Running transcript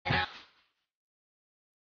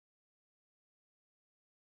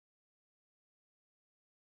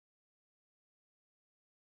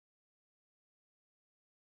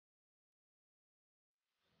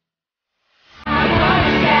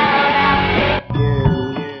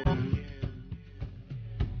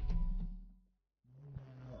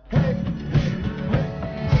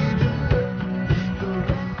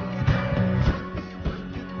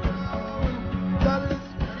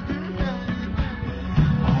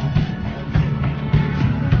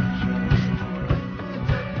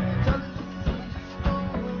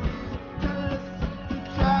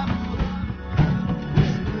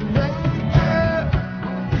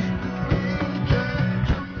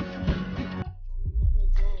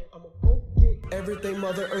everything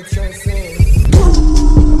Mother Earth transcends.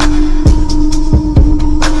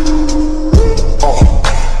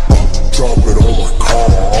 Drop it on my car.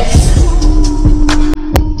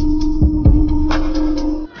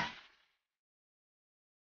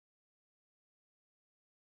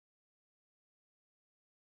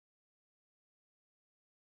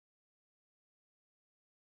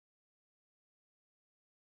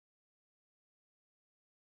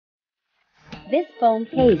 This phone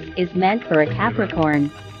case is meant for a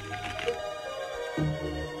Capricorn.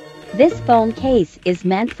 This phone case is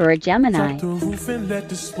meant for a Gemini.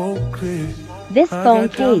 This phone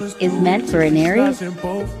case is meant for an Aries.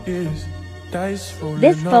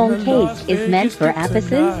 This phone case is meant for Apis.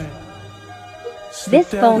 This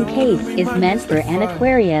phone case is meant for an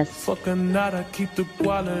Aquarius.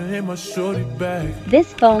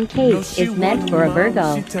 This phone case is meant for a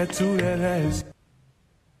Virgo.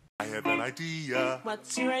 I have an idea.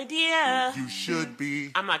 What's your idea? You should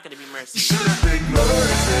be. I'm not gonna be mercy. You should have been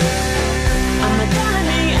mercy. I'm not gonna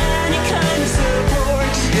need any kind of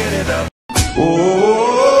support. Get it up.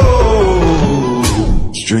 Oh,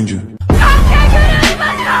 stranger.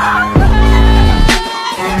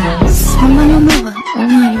 そんなものは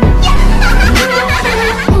ないの。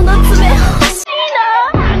この爪欲しい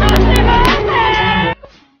な。楽しませ。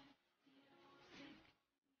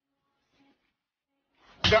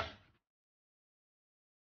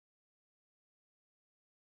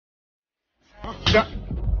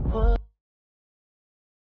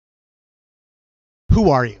Who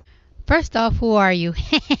are you? First off, who are you?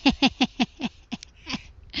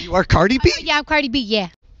 You are Cardi B? Yeah, I'm Cardi B, yeah.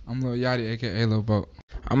 I'm Lil Yachty, aka Lil Boat.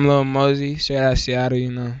 I'm Lil Mosey, straight out of Seattle, you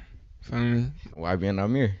know. Feel me? YBN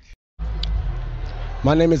Amir.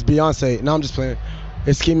 My name is Beyonce. No, I'm just playing.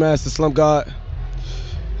 It's Ski Mask, the Slum God.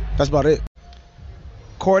 That's about it.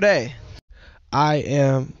 Corday. I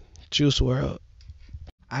am Juice WRLD.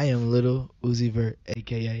 I am Little Uzi Vert,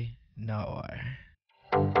 aka Nawar.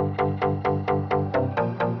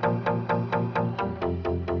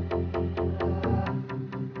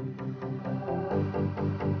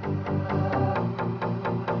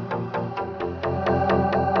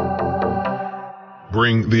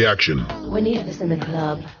 Bring the action. When you have this in the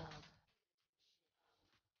club,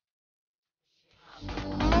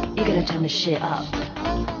 you're gonna turn the shit up.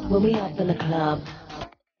 When we up in the club,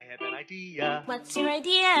 I have an idea. What's your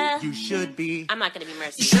idea? You should be. I'm not gonna be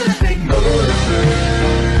mercy. You should have been mercy.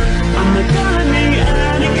 I'm not gonna need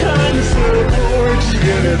any kind of support.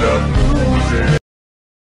 Get it up.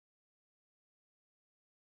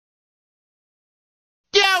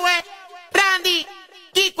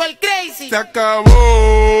 Se acabó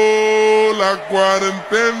la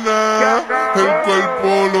cuarentena, el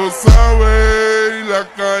cuerpo lo sabe y la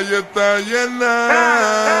calle está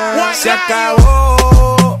llena. Se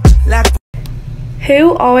acabó la.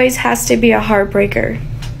 Who always has to be a heartbreaker?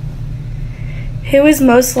 Who is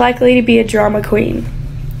most likely to be a drama queen?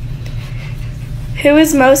 Who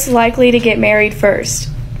is most likely to get married first?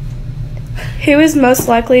 Who is most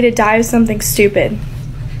likely to die of something stupid?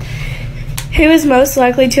 Who is most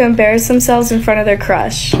likely to embarrass themselves in front of their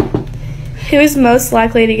crush? Who is most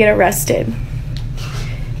likely to get arrested?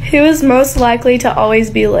 Who is most likely to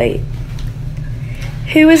always be late?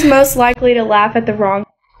 Who is most likely to laugh at the wrong?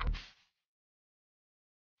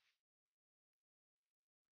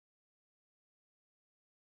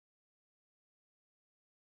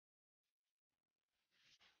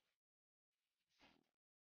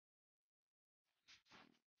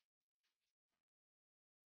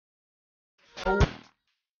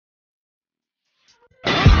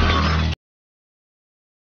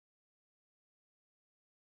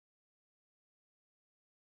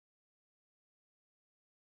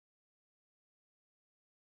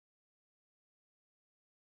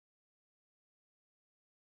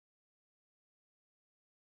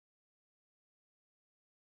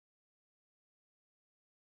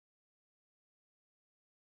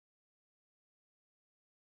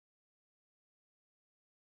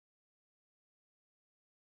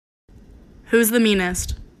 Who's the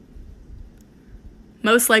meanest?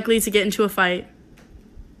 Most likely to get into a fight.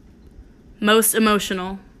 Most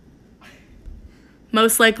emotional.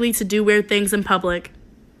 Most likely to do weird things in public.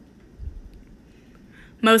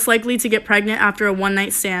 Most likely to get pregnant after a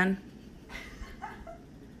one-night stand.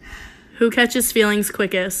 Who catches feelings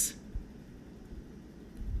quickest?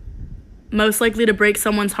 Most likely to break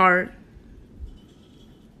someone's heart.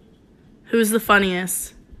 Who's the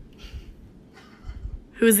funniest?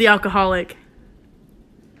 Who's the alcoholic?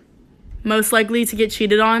 Most likely to get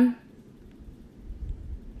cheated on?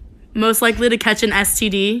 Most likely to catch an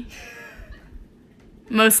STD?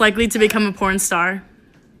 Most likely to become a porn star?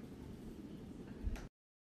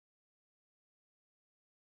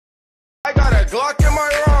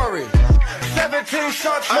 two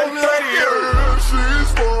shots, no I thank you.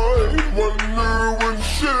 she's mine. Wonder when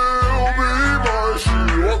she'll be mine. She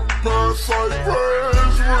walked past like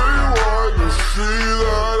praise rewind. To see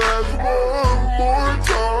that as one more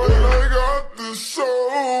time. I got this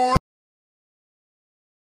soul.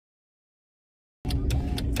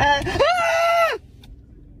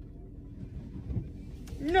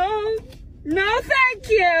 No, thank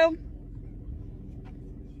you.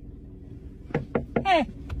 Hey,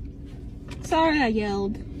 sorry I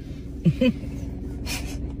yelled.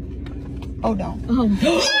 Oh no. Oh.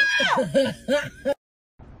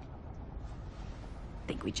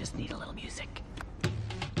 Think we just need a little music.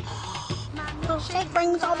 My milkshake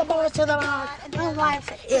brings all the boys to the bar. Their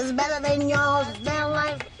life is better than yours. Their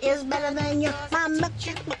life is better than yours. My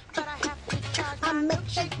milkshake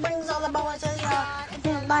brings all the boys to the bar.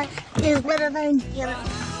 Their life is better than yours.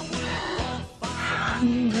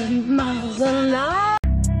 100 miles an hour.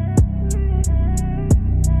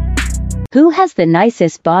 Who has the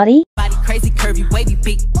nicest body? Body crazy, curvy, wavy,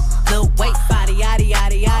 big, little waist, body, yada,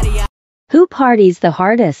 yada, yada, yada. Who parties the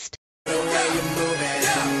hardest?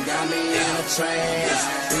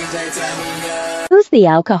 Who's the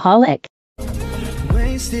alcoholic?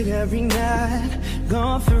 Wasted every night,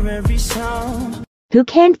 gone for every song. Who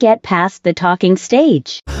can't get past the talking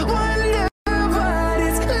stage?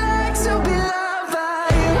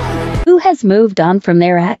 Who has moved on from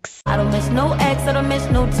their ex? I don't miss no ex, I don't miss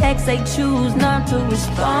no text. They choose not to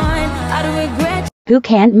respond. I don't regret. Who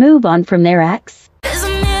can't move on from their ex? There's a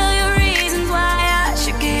million reasons why I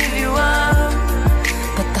should give you up,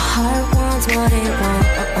 but the heart wants what it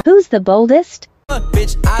wants. Who's the boldest?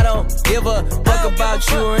 Bitch, I don't give a fuck about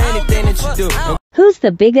you or anything that you do. Who's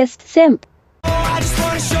the biggest simp? I just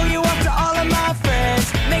wanna show you off to all of my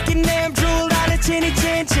friends, making them drool out of chinny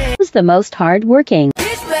chin chin. Who's the most hardworking?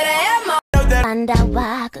 Find out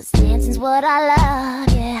why, 'cause dancing's what I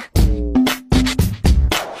love, yeah.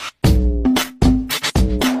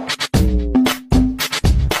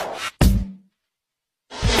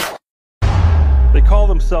 They call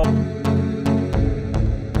themselves